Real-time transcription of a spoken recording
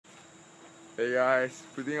Hey guys,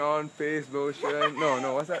 putting on face lotion.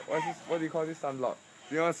 No, what's that? What do you call this? Sunblock.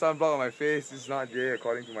 Putting on sunblock on my face. This is not gay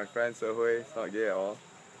according to my friend Sir Hui. It's not gay at all.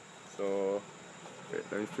 So, wait,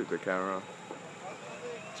 let me flip the camera.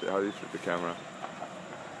 Check how do you flip the camera.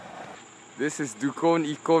 This is Dukon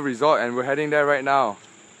Eco Resort and we're heading there right now.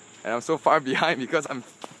 And I'm so far behind because I'm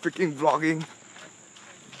freaking vlogging.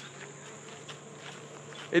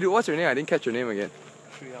 Hey dude, what's your name? I didn't catch your name again.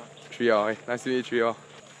 Triao. Nice to meet you, Triao.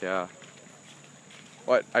 Yeah.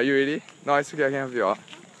 What? Are you ready? No, it's okay, I can help you out.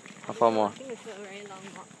 How far more? I think it's a very long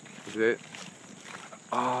walk. Is it?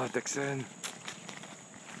 Oh, Texan.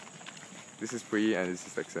 This is Pui and this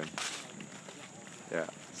is Texan. Yeah.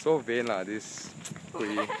 So vain lah, this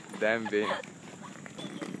Pui. Damn vain.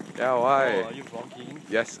 Yeah, why? Oh, are you vlogging?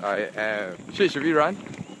 Yes, I am. Should we run?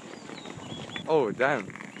 Oh, damn.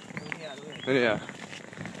 Yeah.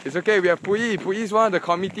 It's okay, we have Pui. Pui is one of the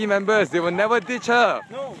committee members. They will never ditch her.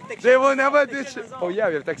 No, They will never ditch her. Oh yeah,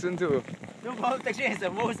 we have Texan too. No problem, Texan is the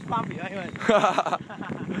most far behind one.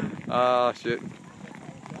 Ah, shit.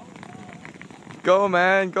 Go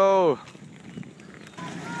man, go.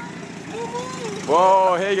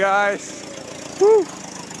 Whoa, hey guys. Woo.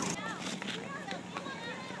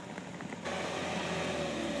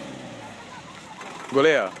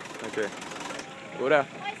 Boleh ya? Okay. Udah.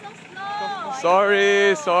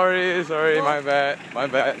 Sorry, my bad.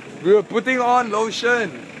 We were putting on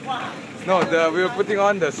lotion. No, we were putting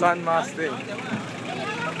on the sun mask thing.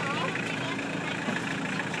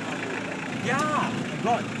 Yeah,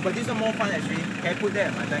 God, but this is more fun actually. Can I put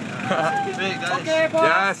that in my bag? Wait, guys. Okay, boss.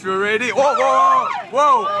 Yes, we're ready.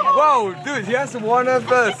 Whoa, dude, he has to warn us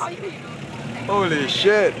first. Holy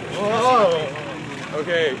shit. Whoa.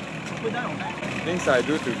 Okay. Things I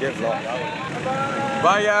do to get vlogged.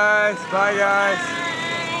 Bye guys.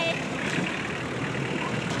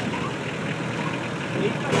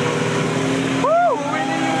 Woo, we're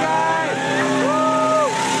winning you guys.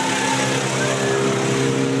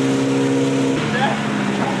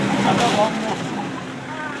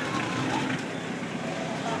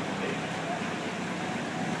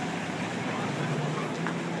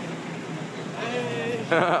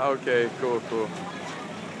 Okay, cool.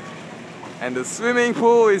 And the swimming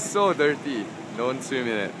pool is so dirty. Don't swim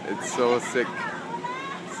in it. It's so sick.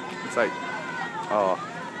 It's like, oh.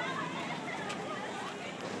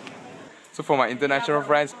 So for my international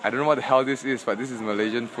friends, I don't know what the hell this is, but this is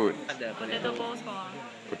Malaysian food. Potato balls for...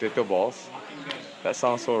 Potato balls? That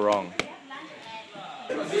sounds so wrong.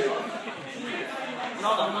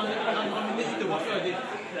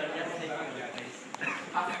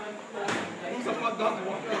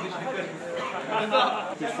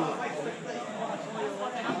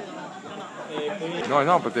 No, it's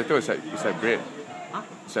not potato, it's like bread. Huh?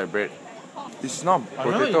 It's like bread. It's not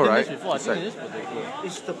potato, right? It's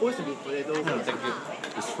It's supposed to be potato.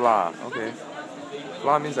 It's flour, okay.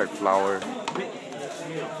 Flour means like flour.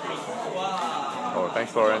 Oh,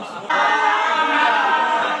 thanks Florence.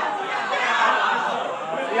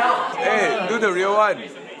 Hey, do the real one.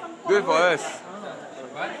 Do it for us.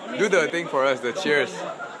 Do the thing for us, the cheers.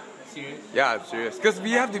 Serious? Yeah, serious. Because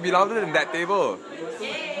we have to be louder than that table.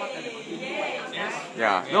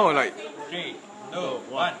 Yeah, no, like... 3, 2,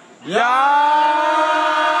 1. Yeah!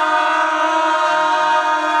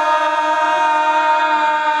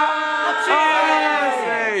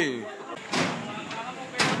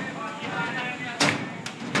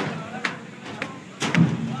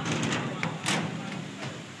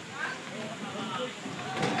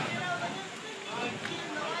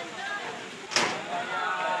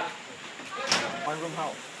 One room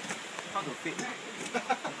house. How to fit?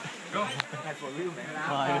 Go. That's for real, man.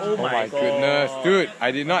 Oh my goodness, dude,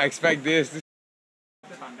 I did not expect this.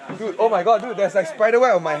 Dude, oh my god, dude, there's like spider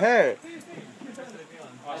web on my hair.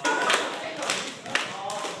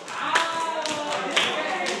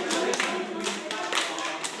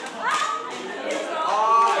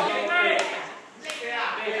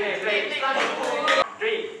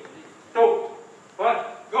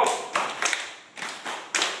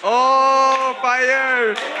 Oh,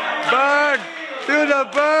 fire! Burn! To the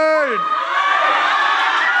burn!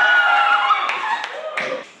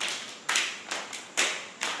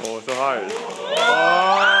 Oh, so hard.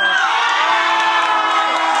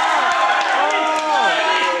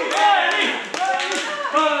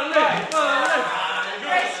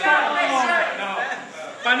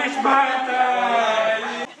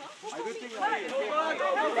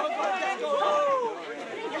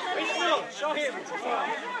 Show him.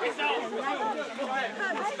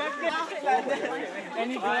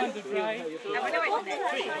 Any plan to try? I wonder what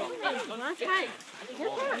it's want to try?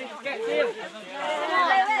 Get him.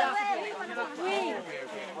 Wait.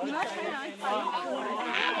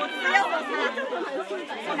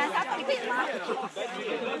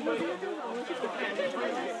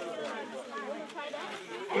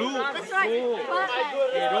 That's right.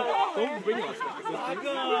 Don't bring us.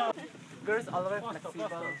 Girls are very flexible.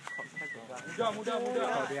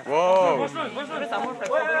 Whoa.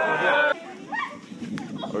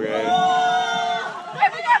 Okay.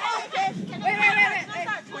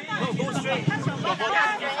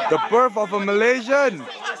 The birth of a Malaysian.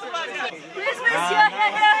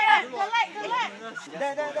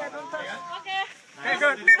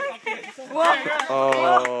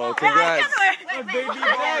 Oh, congrats. A baby boy.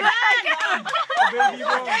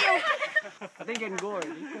 I think you can go already.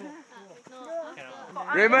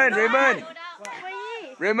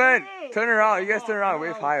 Raymond, turn around. You guys turn around,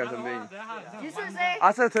 wave high or something.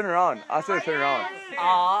 Ask her to turn around.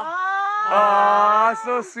 Aww,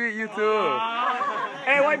 so sweet, you two.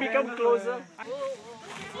 Hey, why become closer?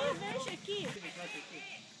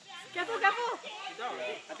 Careful.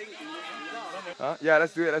 Huh? Yeah,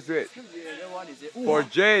 let's do it. For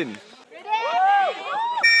Jane.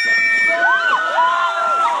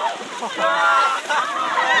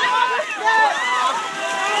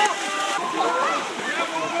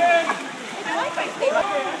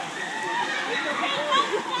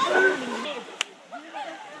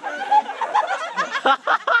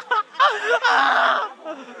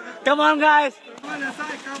 Come on, guys.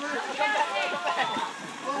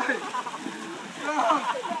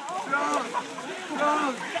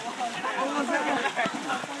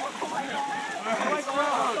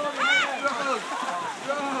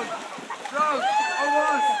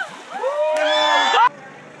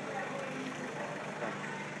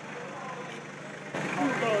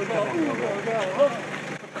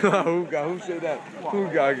 Who said that?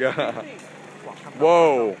 Gaga.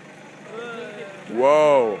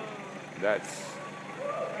 Whoa. That's.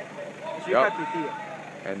 Yup.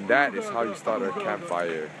 And that is how you start a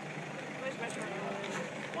campfire.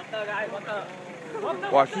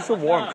 Wow, I feel so warm.